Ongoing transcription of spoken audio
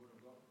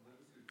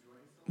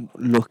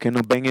Los que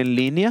nos ven en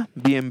línea,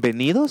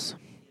 bienvenidos.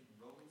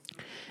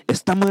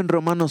 Estamos en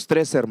Romanos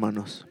 3,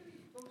 hermanos.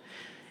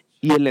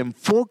 Y el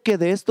enfoque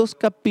de estos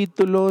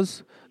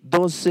capítulos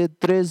 12,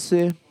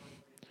 13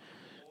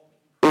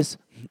 es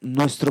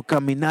nuestro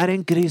caminar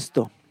en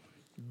Cristo,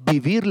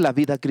 vivir la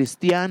vida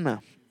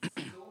cristiana.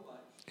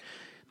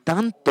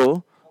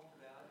 Tanto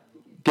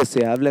que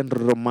se habla en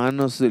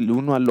Romanos del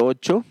 1 al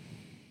 8,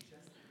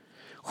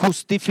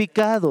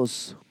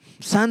 justificados,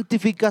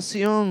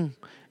 santificación,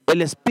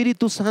 el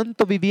Espíritu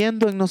Santo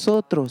viviendo en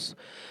nosotros,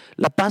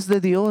 la paz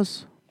de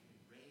Dios,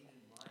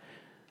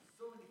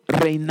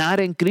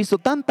 reinar en Cristo,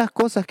 tantas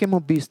cosas que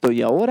hemos visto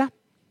y ahora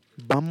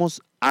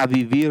vamos a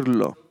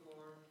vivirlo.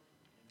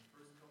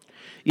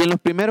 Y en los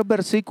primeros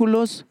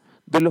versículos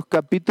de los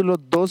capítulos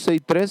 12 y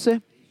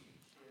 13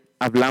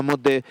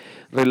 hablamos de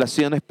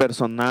relaciones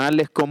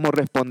personales, cómo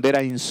responder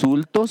a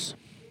insultos.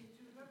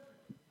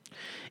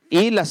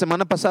 Y la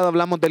semana pasada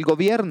hablamos del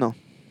gobierno.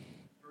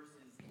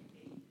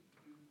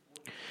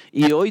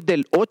 Y hoy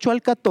del 8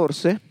 al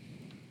 14,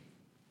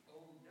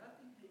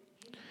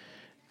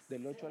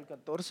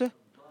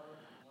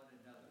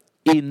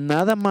 y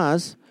nada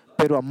más,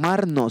 pero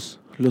amarnos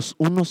los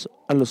unos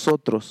a los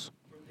otros.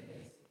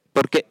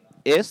 Porque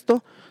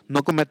esto,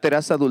 no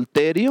cometerás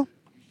adulterio,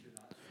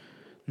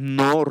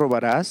 no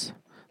robarás,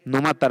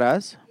 no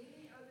matarás.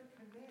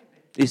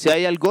 Y si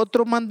hay algún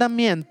otro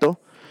mandamiento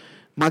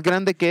más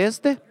grande que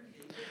este,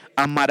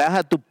 amarás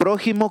a tu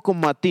prójimo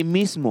como a ti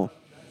mismo.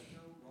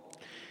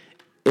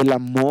 El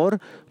amor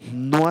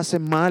no hace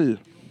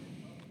mal.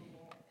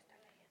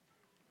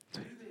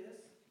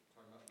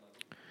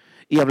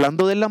 Y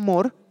hablando del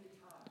amor,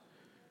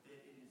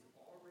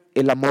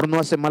 el amor no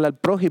hace mal al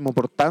prójimo,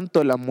 por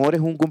tanto, el amor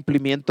es un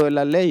cumplimiento de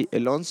la ley.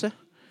 El 11.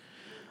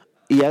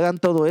 Y hagan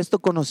todo esto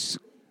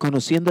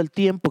conociendo el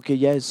tiempo, que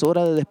ya es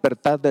hora de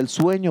despertar del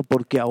sueño,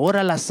 porque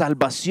ahora la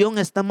salvación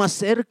está más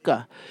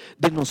cerca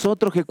de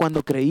nosotros que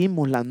cuando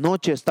creímos. La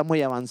noche está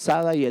muy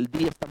avanzada y el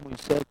día está muy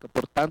cerca.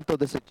 Por tanto,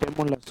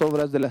 desechemos las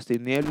obras de las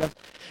tinieblas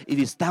y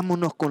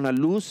vistámonos con la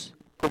luz,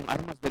 con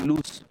armas de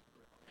luz.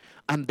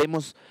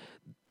 Andemos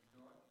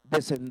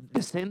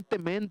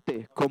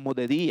decentemente como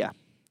de día,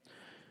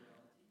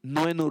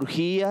 no en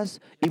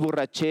orgías y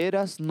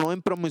borracheras, no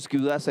en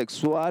promiscuidad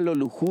sexual o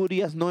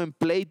lujurias, no en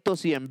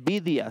pleitos y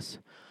envidias.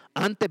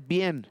 Antes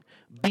bien,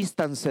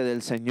 vístanse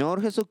del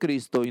Señor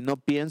Jesucristo y no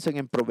piensen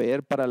en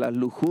proveer para las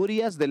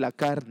lujurias de la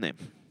carne.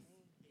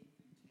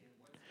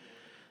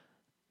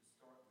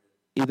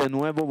 Y de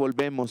nuevo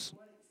volvemos.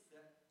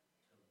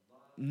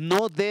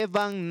 No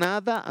deban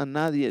nada a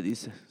nadie,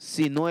 dice,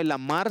 sino el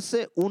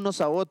amarse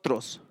unos a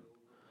otros,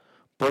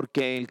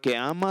 porque el que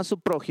ama a su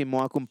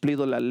prójimo ha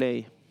cumplido la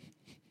ley.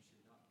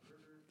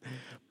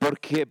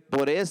 Porque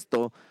por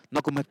esto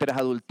no cometerás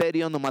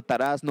adulterio, no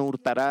matarás, no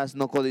hurtarás,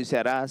 no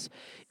codiciarás.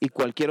 Y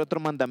cualquier otro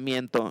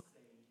mandamiento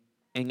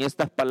en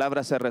estas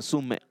palabras se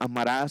resume: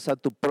 amarás a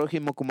tu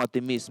prójimo como a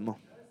ti mismo.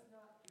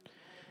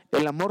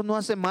 El amor no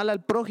hace mal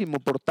al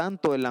prójimo, por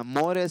tanto, el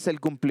amor es el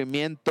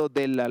cumplimiento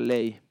de la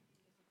ley.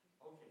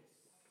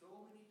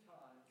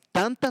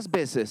 Tantas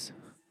veces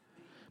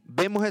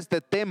vemos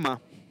este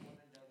tema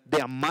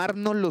de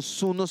amarnos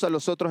los unos a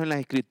los otros en las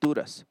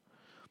Escrituras.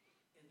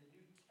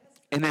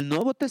 En el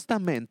Nuevo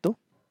Testamento,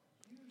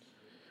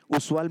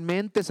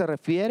 usualmente se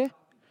refiere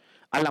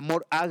al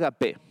amor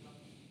ágape.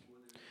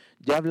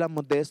 Ya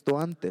hablamos de esto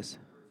antes.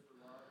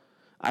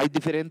 Hay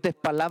diferentes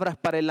palabras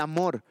para el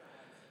amor,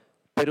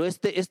 pero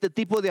este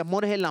tipo de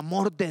amor es el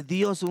amor de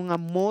Dios, un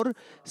amor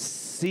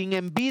sin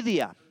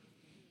envidia.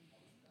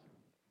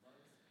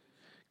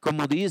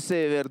 Como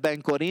dice, ¿verdad?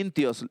 En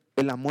Corintios,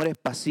 el amor es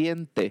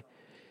paciente,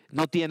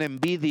 no tiene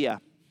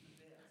envidia,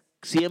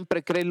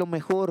 siempre cree lo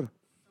mejor.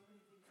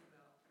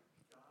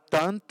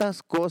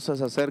 Tantas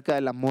cosas acerca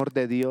del amor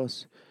de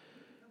Dios.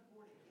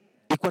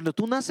 Y cuando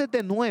tú naces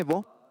de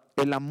nuevo,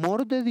 el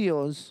amor de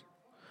Dios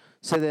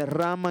se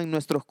derrama en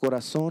nuestros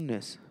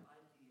corazones.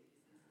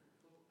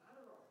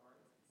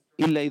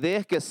 Y la idea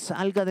es que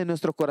salga de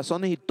nuestros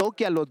corazones y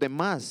toque a los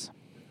demás.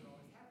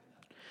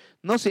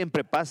 No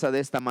siempre pasa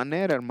de esta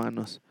manera,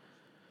 hermanos,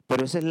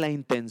 pero esa es la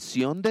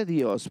intención de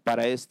Dios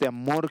para este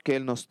amor que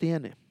Él nos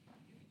tiene.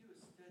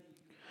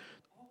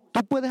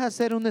 Tú puedes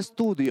hacer un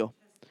estudio.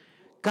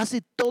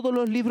 Casi todos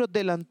los libros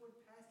del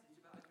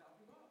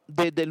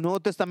Nuevo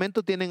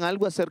Testamento tienen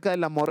algo acerca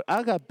del amor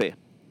ágape.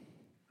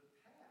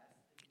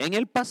 En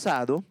el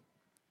pasado,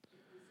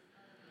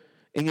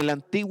 en el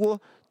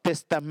Antiguo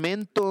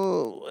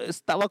Testamento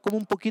estaba como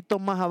un poquito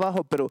más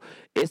abajo, pero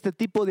este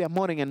tipo de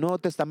amor en el Nuevo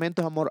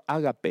Testamento es amor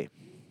ágape.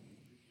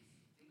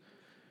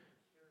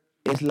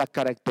 Es la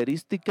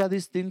característica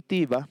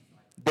distintiva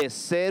de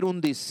ser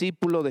un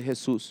discípulo de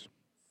Jesús.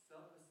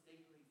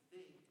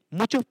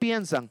 Muchos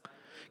piensan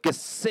que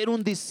ser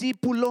un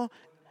discípulo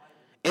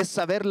es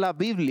saber la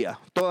Biblia,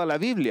 toda la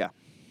Biblia.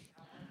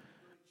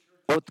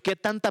 O que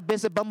tantas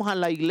veces vamos a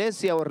la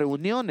iglesia o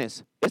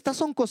reuniones. Estas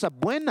son cosas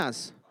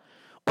buenas.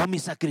 O mi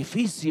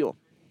sacrificio.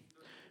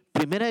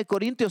 Primera de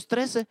Corintios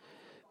 13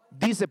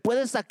 dice,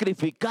 puedes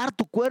sacrificar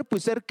tu cuerpo y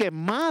ser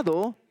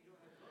quemado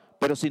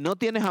Pero si no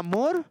tienes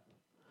amor,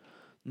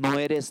 no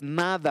eres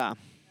nada.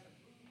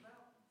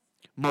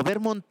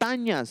 Mover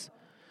montañas.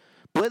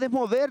 Puedes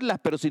moverlas,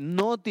 pero si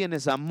no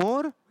tienes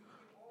amor,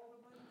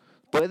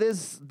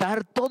 puedes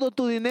dar todo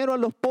tu dinero a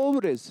los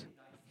pobres.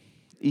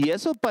 Y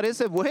eso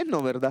parece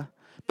bueno, ¿verdad?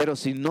 Pero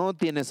si no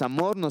tienes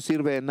amor, no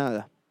sirve de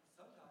nada.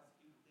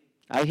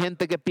 Hay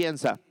gente que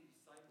piensa,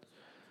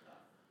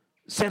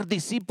 ser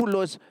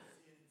discípulo es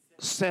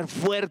ser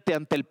fuerte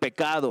ante el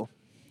pecado.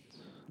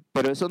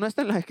 Pero eso no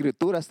está en las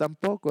Escrituras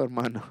tampoco,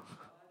 hermano.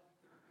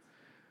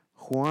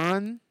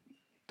 Juan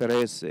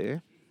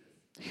 13,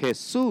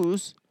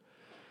 Jesús,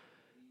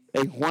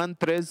 en Juan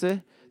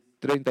 13,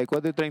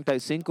 34 y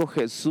 35,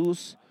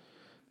 Jesús,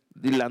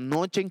 de la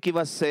noche en que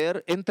iba a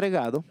ser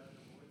entregado,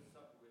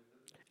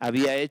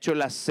 había hecho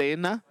la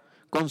cena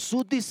con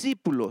sus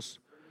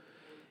discípulos.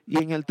 Y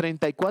en el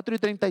 34 y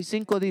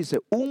 35 dice,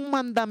 un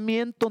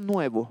mandamiento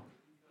nuevo.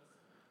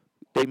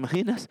 ¿Te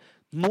imaginas?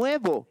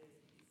 Nuevo.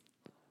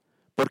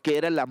 Porque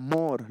era el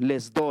amor,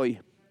 les doy.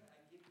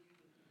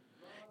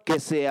 Que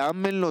se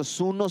amen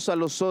los unos a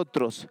los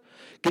otros.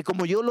 Que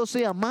como yo los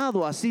he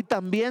amado, así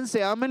también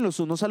se amen los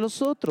unos a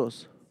los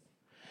otros.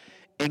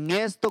 En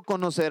esto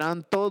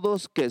conocerán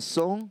todos que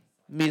son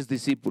mis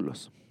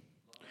discípulos.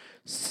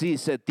 Si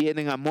se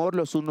tienen amor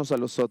los unos a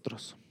los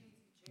otros.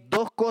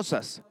 Dos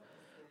cosas.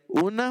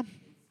 Una,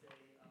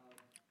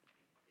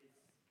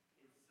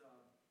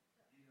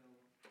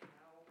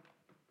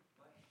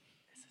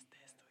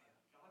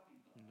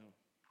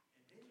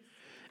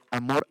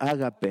 amor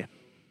ágape.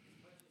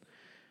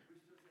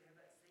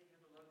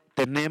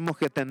 Tenemos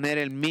que tener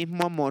el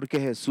mismo amor que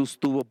Jesús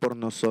tuvo por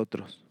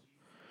nosotros.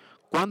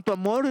 ¿Cuánto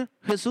amor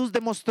Jesús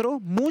demostró?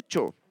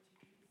 Mucho.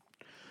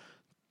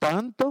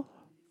 Tanto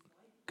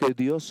que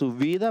dio su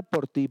vida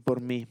por ti y por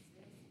mí.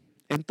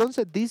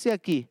 Entonces dice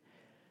aquí,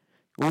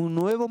 un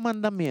nuevo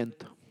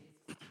mandamiento.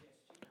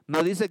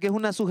 No dice que es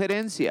una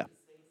sugerencia.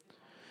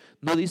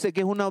 No dice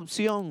que es una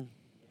opción.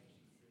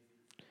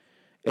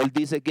 Él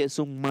dice que es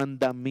un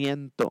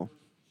mandamiento.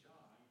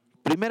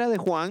 Primera de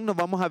Juan, no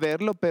vamos a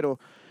verlo, pero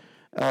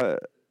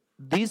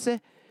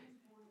dice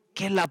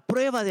que la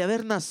prueba de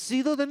haber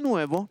nacido de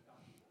nuevo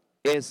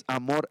es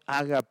amor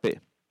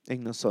ágape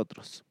en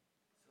nosotros.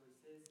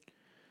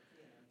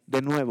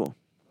 De nuevo,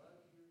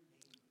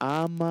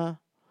 ama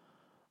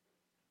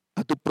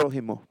a tu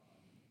prójimo.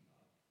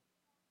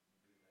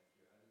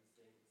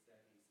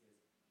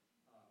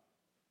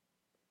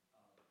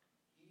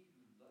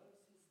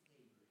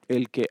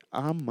 El que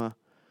ama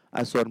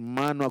a su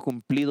hermano ha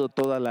cumplido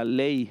toda la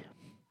ley.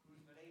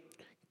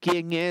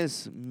 ¿Quién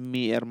es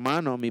mi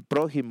hermano, mi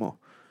prójimo?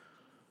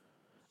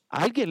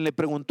 Alguien le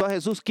preguntó a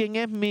Jesús, ¿quién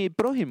es mi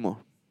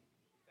prójimo?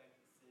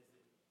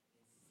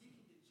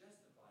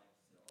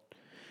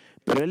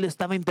 Pero él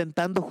estaba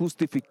intentando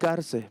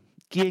justificarse.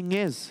 ¿Quién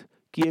es?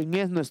 ¿Quién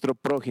es nuestro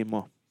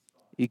prójimo?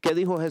 ¿Y qué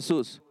dijo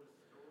Jesús?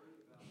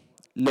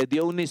 Le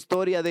dio una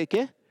historia de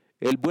 ¿qué?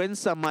 El buen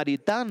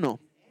samaritano.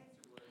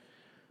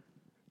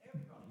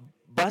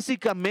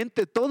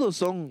 Básicamente todos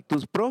son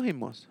tus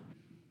prójimos.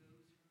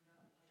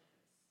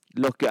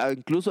 Los que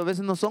incluso a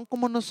veces no son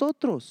como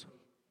nosotros.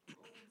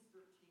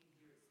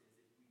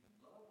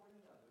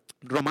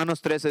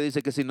 Romanos 13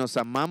 dice que si nos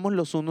amamos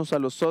los unos a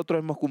los otros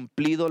hemos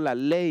cumplido la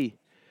ley.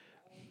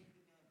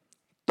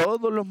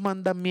 Todos los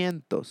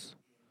mandamientos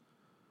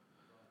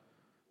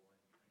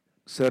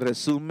se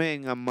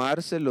resumen en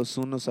amarse los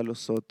unos a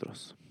los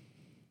otros.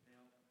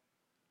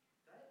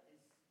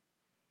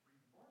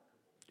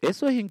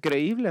 Eso es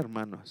increíble,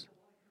 hermanos.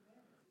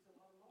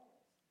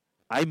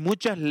 Hay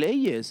muchas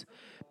leyes,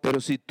 pero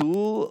si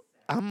tú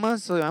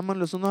aman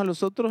los unos a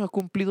los otros, has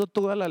cumplido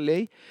toda la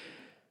ley,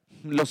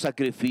 los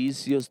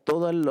sacrificios,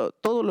 todo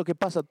lo que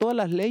pasa, todas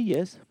las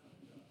leyes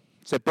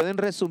se pueden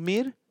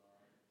resumir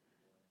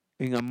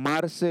en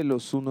amarse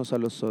los unos a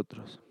los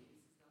otros.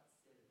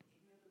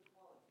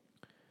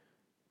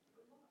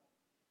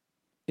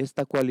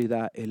 Esta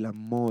cualidad, el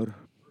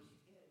amor.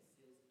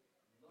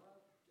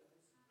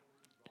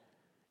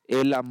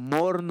 El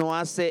amor no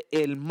hace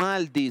el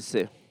mal,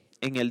 dice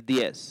en el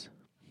 10.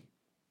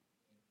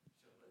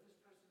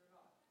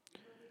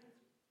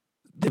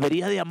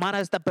 ¿Debería de amar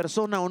a esta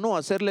persona o no?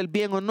 ¿Hacerle el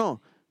bien o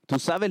no? Tú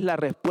sabes la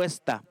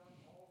respuesta.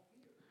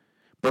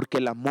 Porque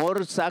el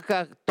amor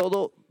saca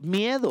todo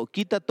miedo,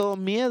 quita todo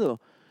miedo.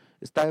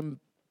 Está en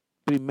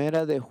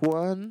Primera de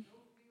Juan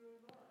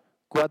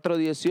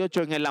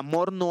 4:18. En el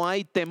amor no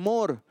hay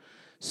temor,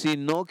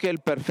 sino que el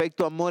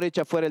perfecto amor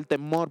echa fuera el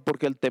temor,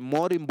 porque el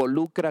temor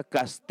involucra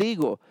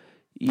castigo,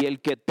 y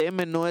el que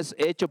teme no es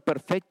hecho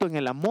perfecto en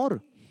el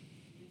amor.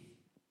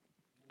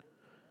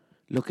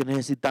 Lo que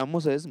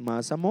necesitamos es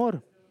más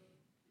amor.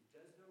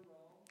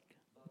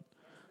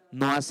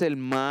 No hace el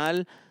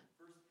mal,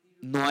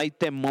 no hay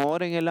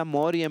temor en el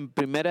amor, y en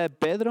Primera de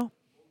Pedro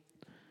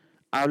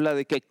habla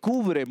de que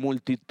cubre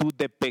multitud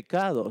de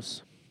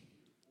pecados.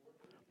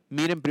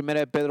 Miren Primera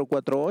de Pedro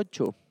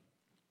 4:8.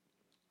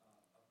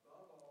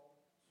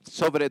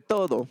 Sobre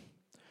todo,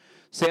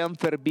 sean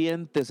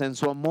fervientes en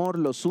su amor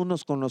los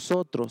unos con los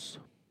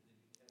otros.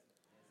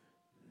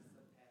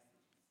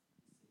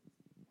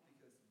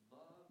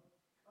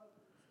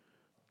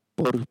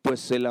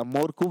 Pues el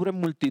amor cubre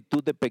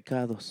multitud de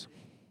pecados.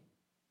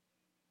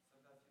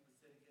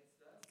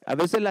 A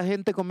veces la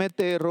gente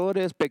comete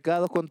errores,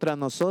 pecados contra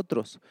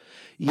nosotros.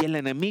 Y el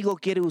enemigo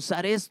quiere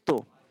usar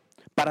esto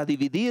para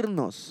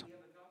dividirnos.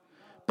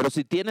 Pero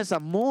si tienes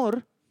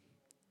amor,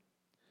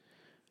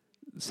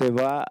 se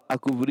va a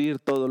cubrir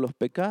todos los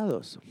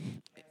pecados.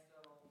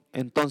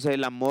 Entonces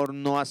el amor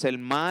no hace el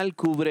mal,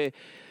 cubre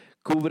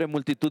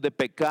multitud de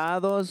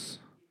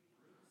pecados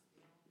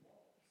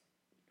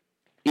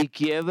y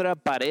quiebra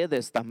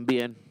paredes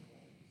también.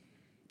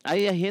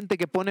 Hay gente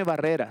que pone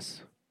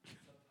barreras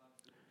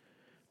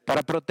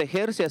para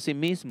protegerse a sí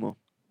mismo.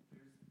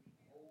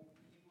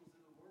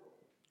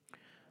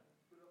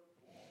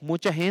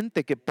 Mucha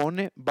gente que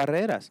pone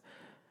barreras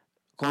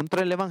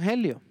contra el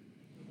evangelio.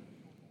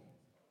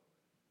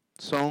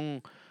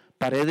 Son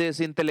paredes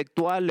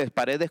intelectuales,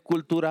 paredes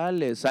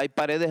culturales, hay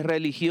paredes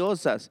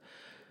religiosas,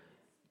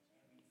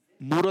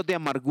 muros de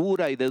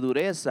amargura y de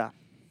dureza.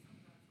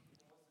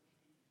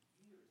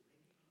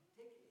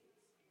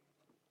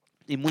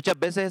 Y muchas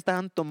veces estas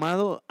han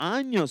tomado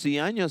años y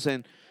años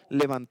en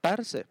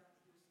levantarse.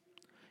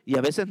 Y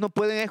a veces no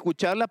pueden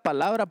escuchar la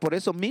palabra por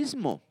eso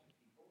mismo.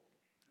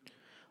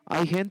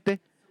 Hay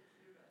gente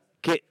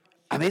que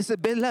a veces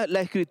ve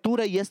la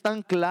escritura y es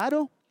tan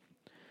claro.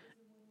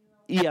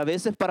 Y a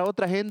veces para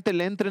otra gente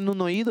le entra en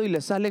un oído y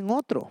le sale en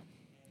otro.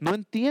 No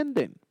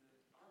entienden.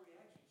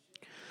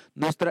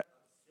 Nuestra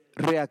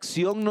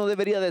reacción no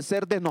debería de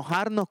ser de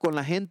enojarnos con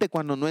la gente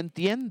cuando no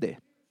entiende.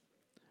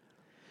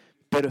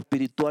 Pero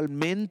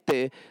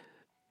espiritualmente,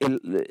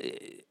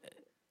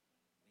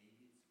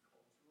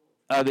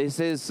 a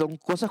veces son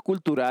cosas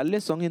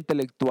culturales, son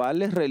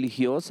intelectuales,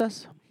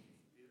 religiosas.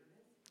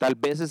 Tal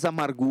vez es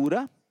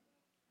amargura.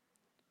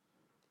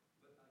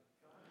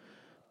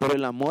 Pero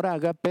el amor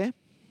ágape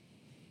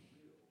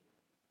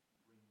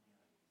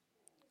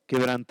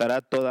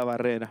quebrantará toda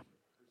barrera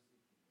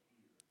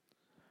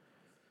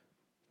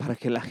para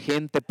que la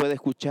gente pueda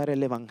escuchar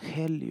el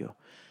evangelio.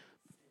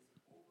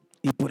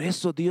 Y por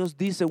eso Dios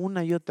dice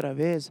una y otra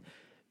vez,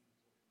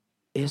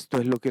 esto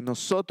es lo que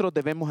nosotros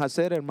debemos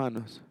hacer,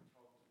 hermanos.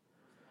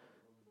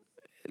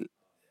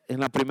 En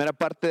la primera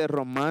parte de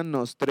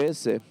Romanos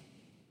 13,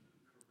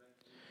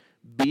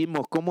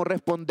 vimos cómo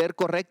responder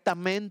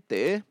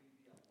correctamente.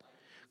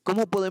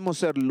 ¿Cómo podemos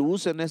ser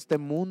luz en este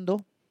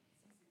mundo?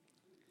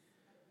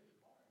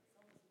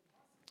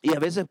 Y a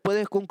veces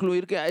puedes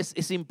concluir que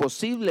es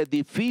imposible,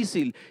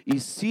 difícil, y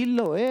sí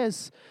lo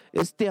es,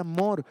 este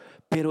amor,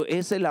 pero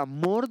es el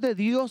amor de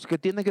Dios que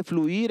tiene que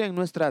fluir en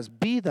nuestras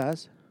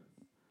vidas,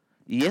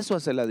 y eso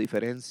hace la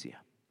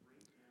diferencia.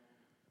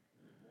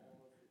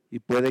 Y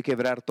puede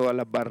quebrar todas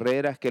las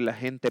barreras que la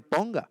gente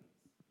ponga.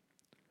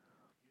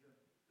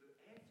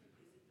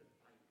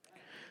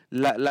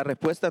 La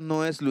respuesta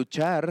no es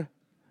luchar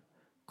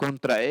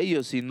contra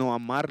ellos, sino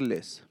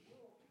amarles.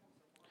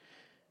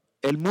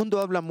 El mundo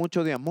habla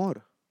mucho de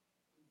amor,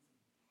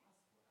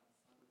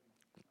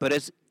 pero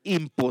es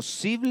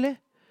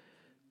imposible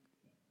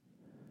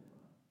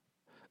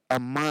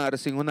amar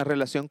sin una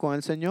relación con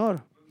el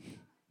Señor.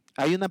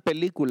 Hay una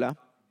película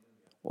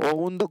o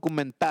un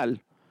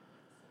documental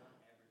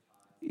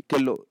que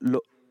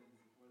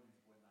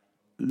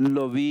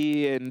lo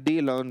vi en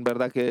Dillon,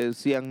 ¿verdad? Que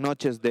decían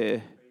noches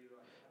de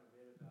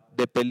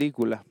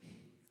película.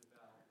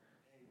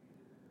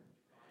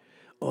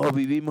 Oh,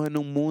 vivimos en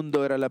un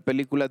mundo, era la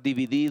película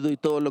dividido y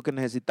todo lo que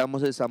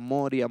necesitamos es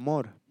amor y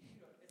amor.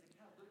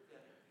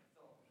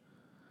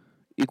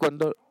 Y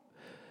cuando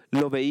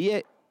lo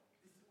veía,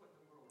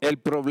 el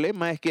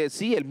problema es que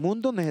sí, el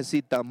mundo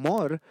necesita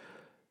amor,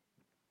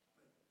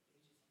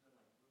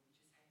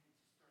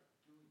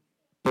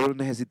 pero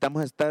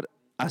necesitamos estar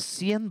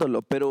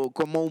haciéndolo. Pero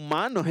como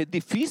humanos es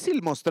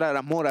difícil mostrar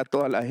amor a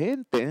toda la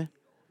gente.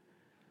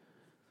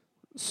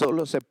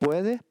 Solo se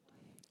puede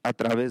a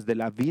través de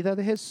la vida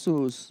de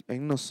Jesús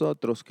en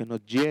nosotros que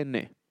nos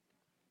llene.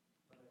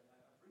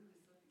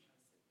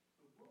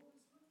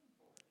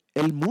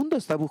 El mundo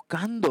está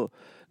buscando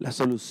la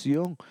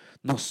solución.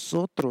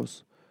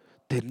 Nosotros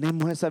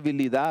tenemos esa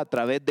habilidad a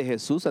través de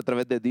Jesús, a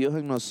través de Dios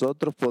en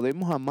nosotros.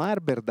 Podemos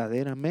amar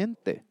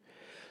verdaderamente.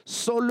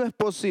 Solo es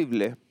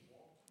posible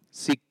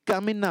si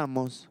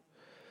caminamos,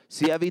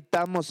 si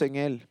habitamos en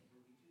Él.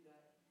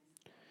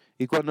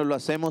 Y cuando lo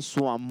hacemos,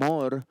 su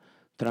amor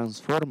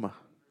transforma.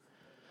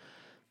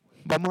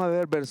 Vamos a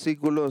ver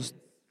versículos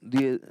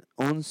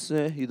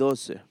 11 y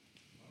 12.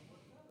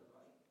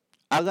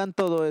 Hagan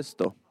todo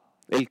esto.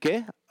 ¿El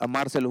qué?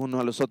 Amarse los unos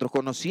a los otros,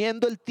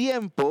 conociendo el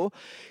tiempo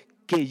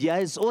que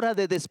ya es hora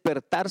de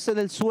despertarse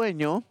del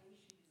sueño,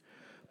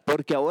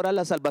 porque ahora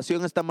la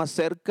salvación está más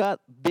cerca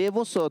de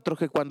vosotros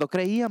que cuando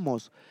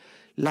creíamos.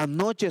 La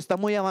noche está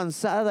muy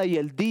avanzada y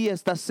el día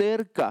está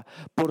cerca.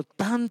 Por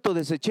tanto,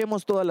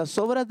 desechemos todas las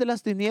obras de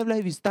las tinieblas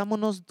y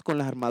vistámonos con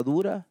la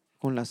armadura,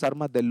 con las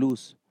armas de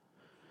luz.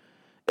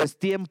 Es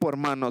tiempo,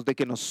 hermanos, de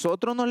que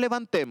nosotros nos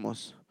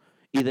levantemos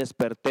y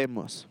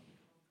despertemos.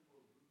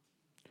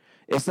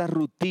 Esas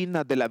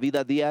rutinas de la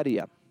vida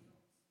diaria.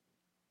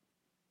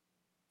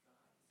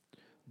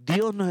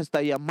 Dios nos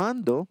está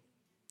llamando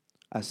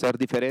a ser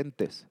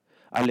diferentes,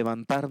 a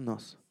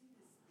levantarnos.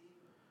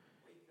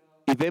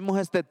 Y vemos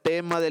este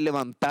tema de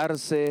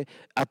levantarse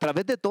a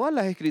través de todas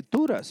las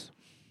escrituras.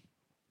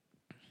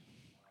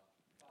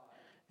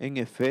 En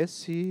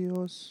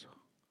Efesios,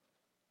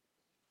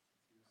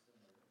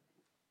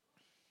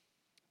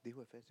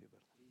 dijo Efesios,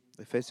 ¿verdad?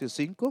 Efesios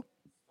 5,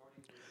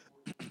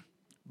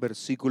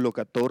 versículo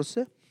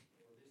 14.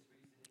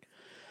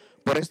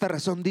 Por esta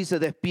razón dice,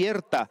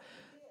 despierta,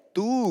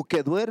 tú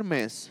que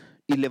duermes,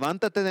 y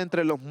levántate de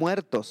entre los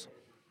muertos.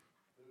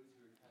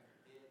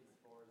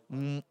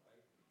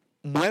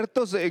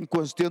 Muertos en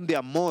cuestión de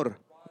amor.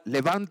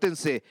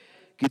 Levántense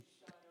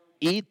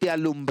y te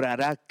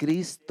alumbrará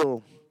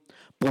Cristo.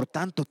 Por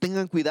tanto,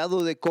 tengan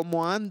cuidado de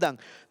cómo andan,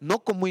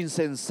 no como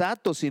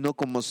insensatos, sino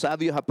como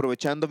sabios,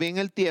 aprovechando bien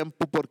el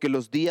tiempo, porque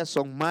los días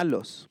son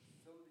malos.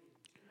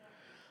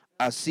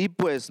 Así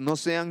pues, no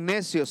sean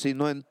necios,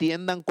 sino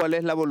entiendan cuál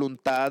es la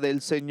voluntad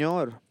del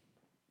Señor.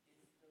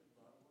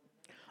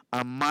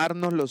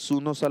 Amarnos los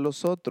unos a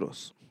los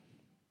otros.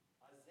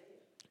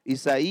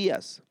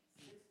 Isaías.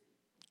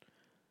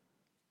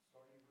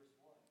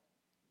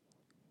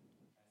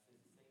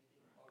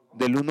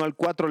 Del 1 al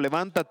 4,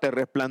 levántate,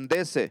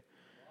 resplandece.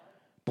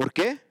 ¿Por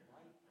qué?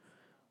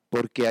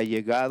 Porque ha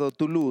llegado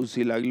tu luz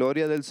y la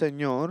gloria del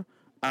Señor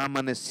ha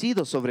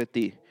amanecido sobre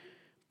ti.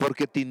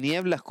 Porque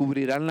tinieblas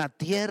cubrirán la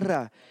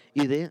tierra.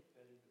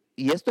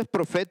 Y esto es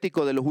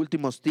profético de los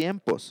últimos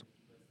tiempos.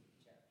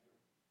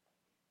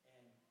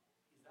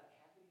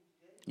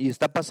 ¿Y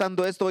está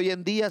pasando esto hoy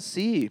en día?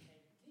 Sí.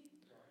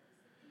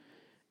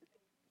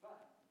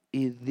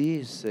 Y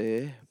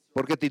dice,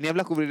 porque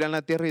tinieblas cubrirán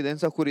la tierra y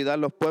densa oscuridad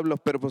los pueblos,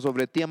 pero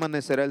sobre ti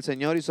amanecerá el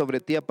Señor y sobre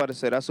ti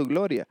aparecerá su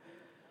gloria.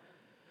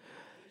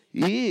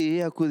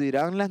 Y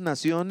acudirán las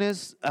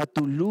naciones a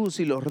tu luz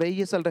y los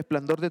reyes al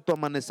resplandor de tu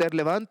amanecer.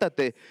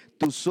 Levántate,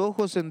 tus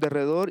ojos en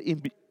derredor y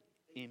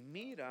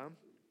mira,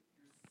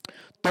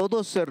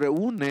 todos se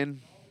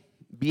reúnen,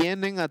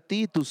 vienen a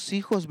ti, tus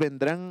hijos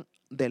vendrán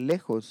de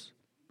lejos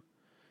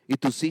y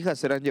tus hijas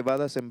serán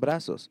llevadas en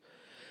brazos.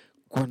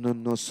 Cuando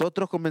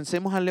nosotros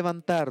comencemos a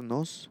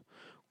levantarnos,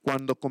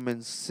 cuando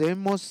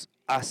comencemos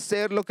a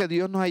hacer lo que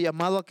Dios nos ha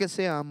llamado a que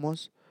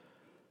seamos,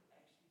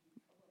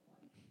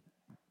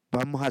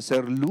 vamos a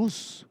hacer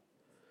luz,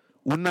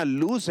 una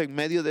luz en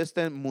medio de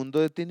este mundo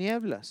de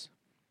tinieblas.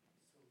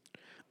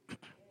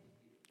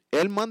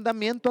 El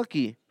mandamiento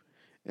aquí,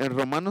 en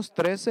Romanos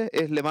 13,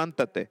 es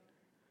levántate,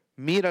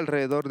 mira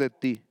alrededor de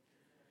ti,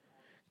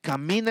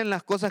 camina en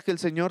las cosas que el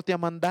Señor te ha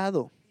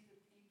mandado.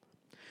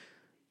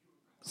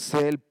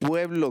 Sé el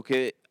pueblo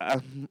que ha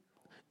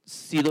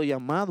sido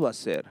llamado a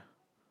ser.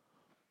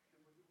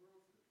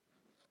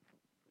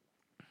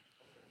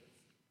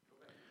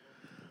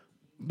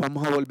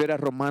 Vamos a volver a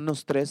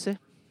Romanos 13,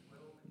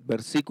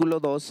 versículo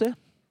 12.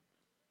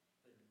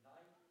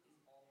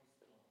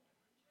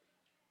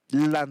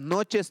 La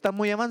noche está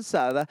muy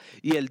avanzada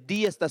y el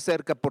día está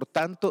cerca, por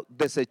tanto,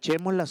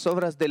 desechemos las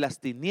obras de las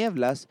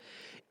tinieblas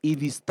y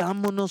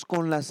vistámonos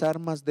con las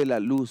armas de la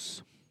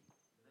luz.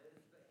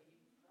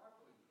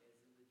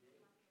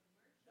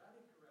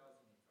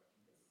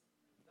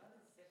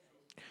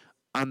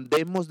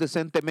 Andemos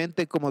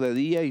decentemente como de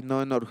día y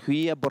no en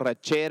orgías,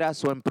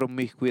 borracheras o en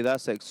promiscuidad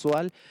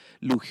sexual,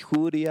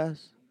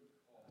 lujurias,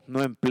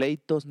 no en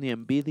pleitos ni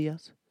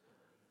envidias.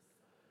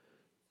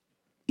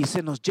 Y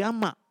se nos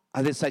llama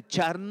a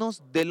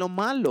desecharnos de lo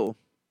malo,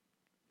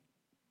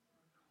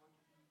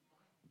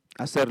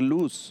 a hacer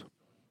luz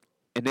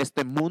en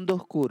este mundo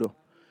oscuro.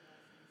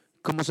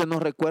 Como se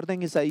nos recuerda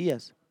en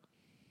Isaías,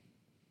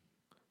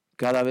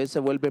 cada vez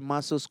se vuelve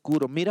más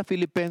oscuro. Mira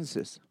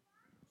Filipenses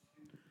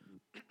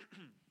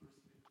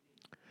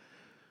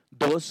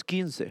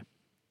 2:15.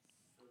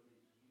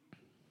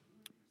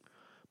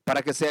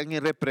 Para que sean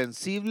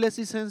irreprensibles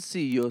y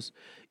sencillos,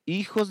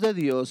 hijos de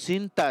Dios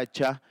sin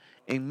tacha,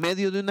 en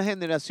medio de una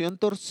generación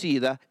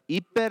torcida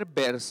y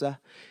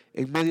perversa,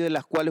 en medio de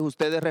las cuales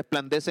ustedes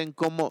resplandecen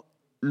como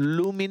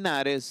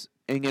luminares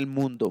en el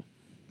mundo.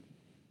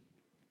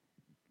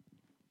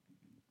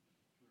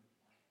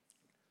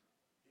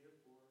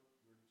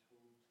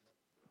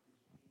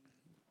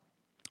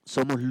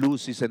 Somos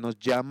luz y se nos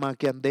llama a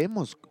que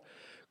andemos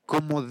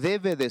como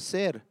debe de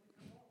ser.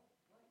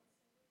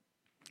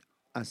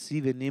 Así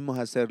venimos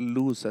a hacer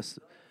luz.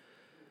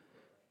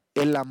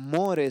 El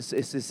amor es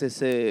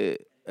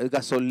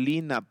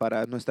gasolina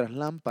para nuestras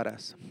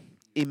lámparas.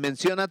 Y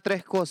menciona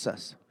 3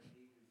 cosas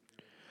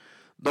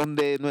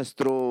donde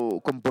nuestro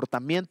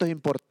comportamiento es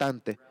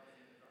importante.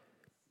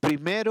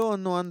 Primero,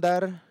 no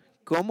andar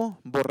como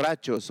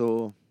borrachos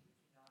o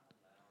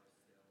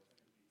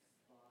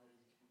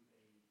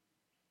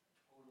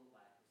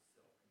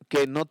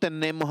que no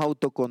tenemos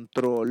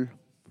autocontrol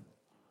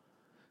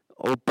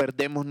o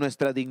perdemos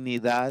nuestra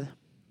dignidad.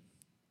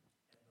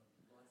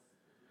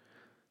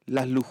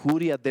 Las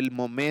lujurias del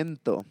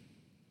momento.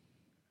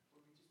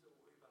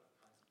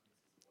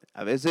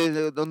 A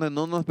veces donde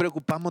no nos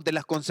preocupamos de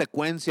las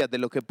consecuencias de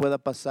lo que pueda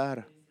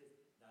pasar.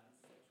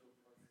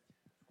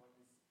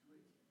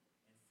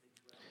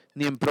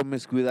 Ni en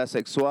promiscuidad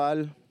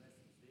sexual.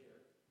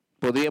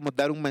 podríamos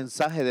dar un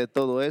mensaje de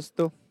todo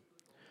esto.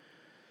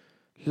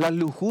 Las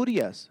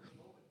lujurias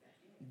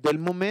del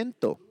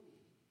momento.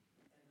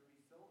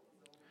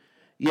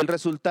 Y el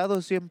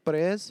resultado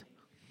siempre es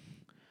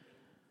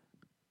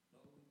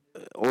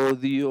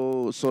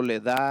odio,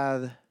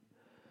 soledad.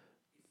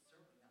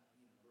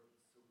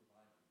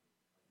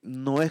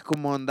 No es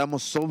como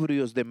andamos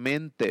sobrios de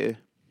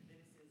mente.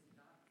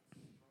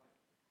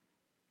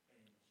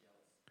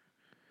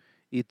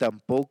 Y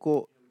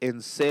tampoco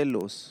en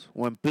celos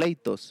o en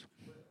pleitos.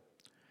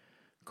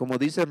 Como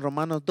dice en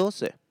Romanos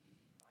 12.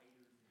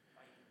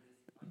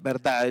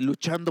 ¿Verdad?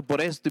 Luchando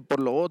por esto y por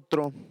lo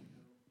otro.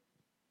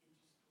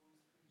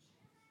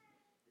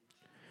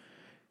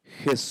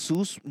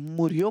 Jesús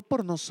murió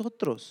por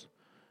nosotros.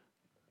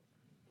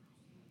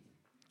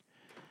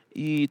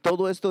 Y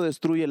todo esto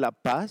destruye la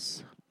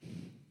paz.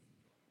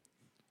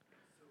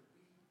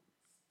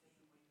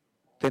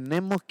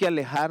 Tenemos que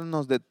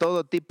alejarnos de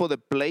todo tipo de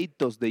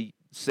pleitos, de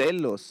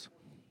celos.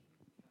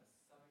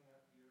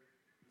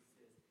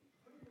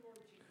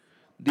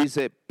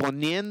 Dice,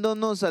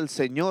 poniéndonos al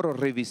Señor o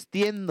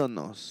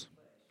revistiéndonos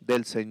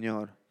del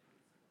Señor.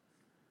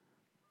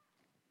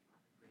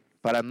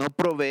 Para no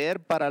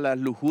proveer para las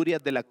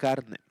lujurias de la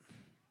carne.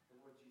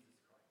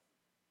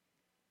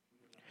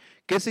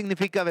 ¿Qué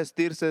significa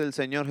vestirse del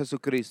Señor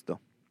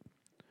Jesucristo?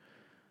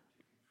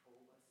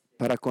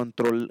 Para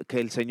que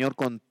el Señor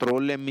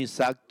controle mis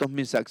actos,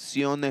 mis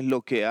acciones,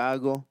 lo que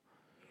hago.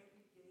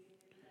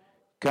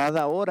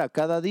 Cada hora,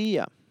 cada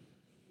día.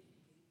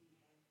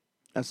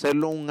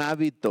 Hacerlo un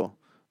hábito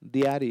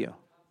diario.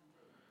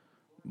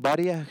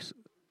 Varias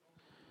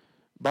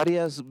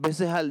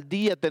veces al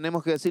día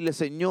tenemos que decirle,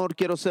 Señor,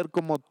 quiero ser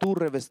como tú,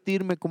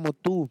 revestirme como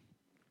tú.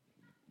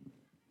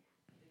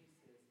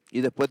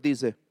 Y después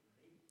dice,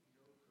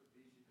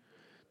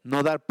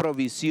 no dar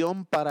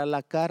provisión para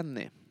la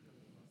carne.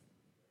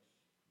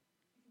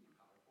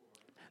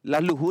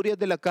 Las lujurias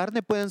de la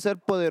carne pueden ser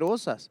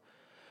poderosas.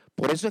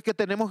 Por eso es que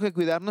tenemos que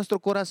cuidar nuestro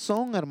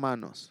corazón,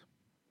 hermanos.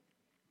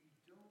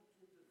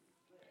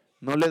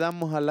 No le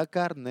damos a la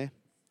carne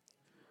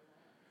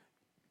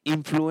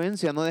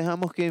influencia, no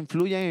dejamos que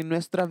influyan en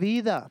nuestra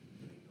vida.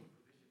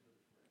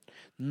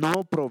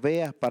 No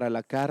proveas para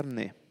la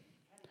carne.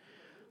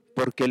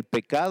 Porque el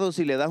pecado,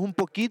 si le das un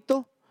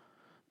poquito,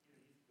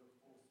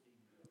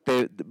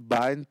 te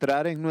va a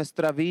entrar en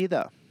nuestra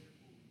vida.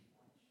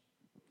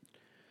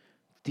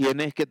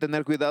 Tienes que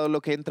tener cuidado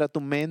lo que entra a tu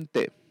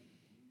mente.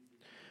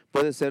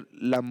 Puede ser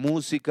la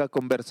música,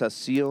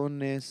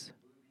 conversaciones,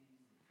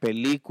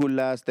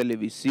 películas,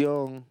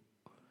 televisión.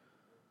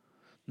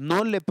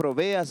 No le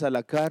proveas a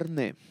la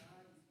carne.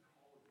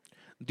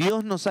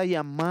 Dios nos ha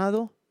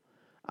llamado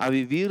a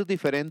vivir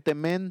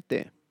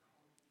diferentemente,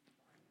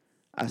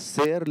 a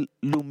ser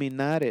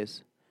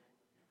luminares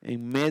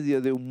en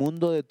medio de un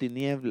mundo de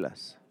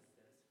tinieblas.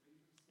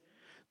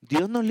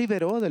 Dios nos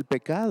liberó del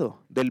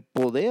pecado, del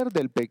poder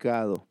del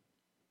pecado.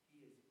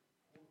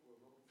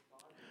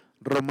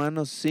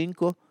 Romanos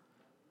 5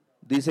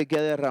 dice que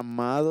ha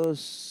derramado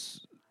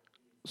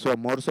su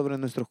amor sobre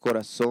nuestros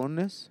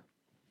corazones.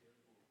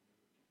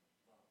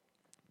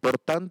 Por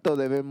tanto,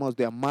 debemos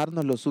de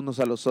amarnos los unos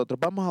a los otros.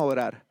 Vamos a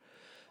orar.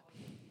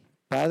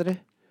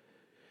 Padre,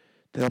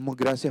 te damos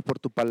gracias por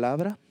tu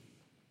palabra.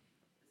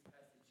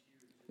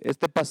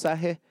 Este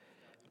pasaje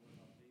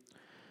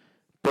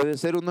puede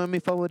ser uno de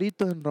mis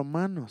favoritos en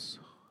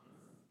Romanos.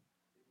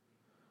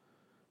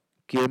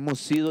 Que hemos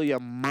sido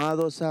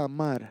llamados a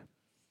amar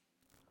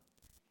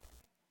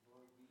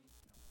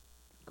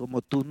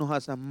como tú nos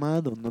has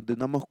amado. Nos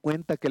damos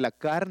cuenta que la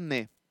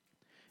carne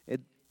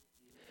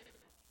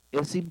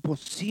es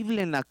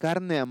imposible en la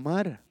carne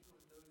amar.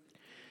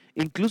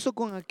 Incluso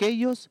con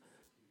aquellos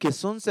que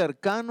son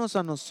cercanos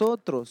a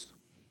nosotros.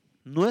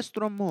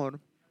 Nuestro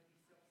amor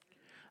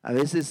a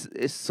veces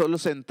es solo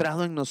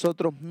centrado en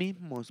nosotros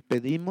mismos.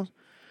 Pedimos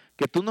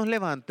que tú nos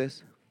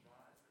levantes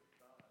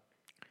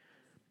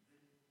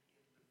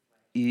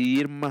y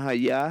ir más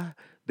allá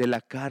de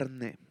la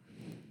carne.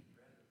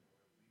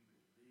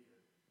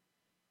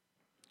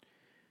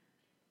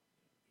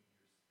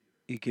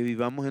 Y que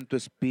vivamos en tu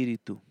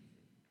espíritu,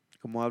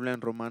 como habla en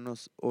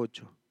Romanos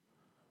 8.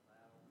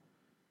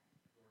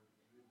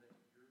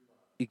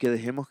 Y que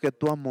dejemos que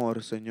tu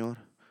amor, Señor,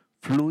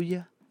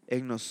 fluya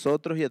en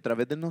nosotros y a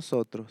través de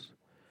nosotros.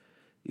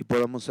 Y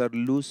podamos ser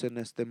luz en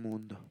este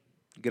mundo.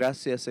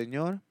 Gracias,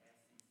 Señor.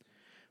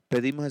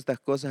 Pedimos estas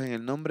cosas en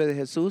el nombre de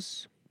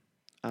Jesús.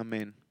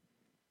 Amén.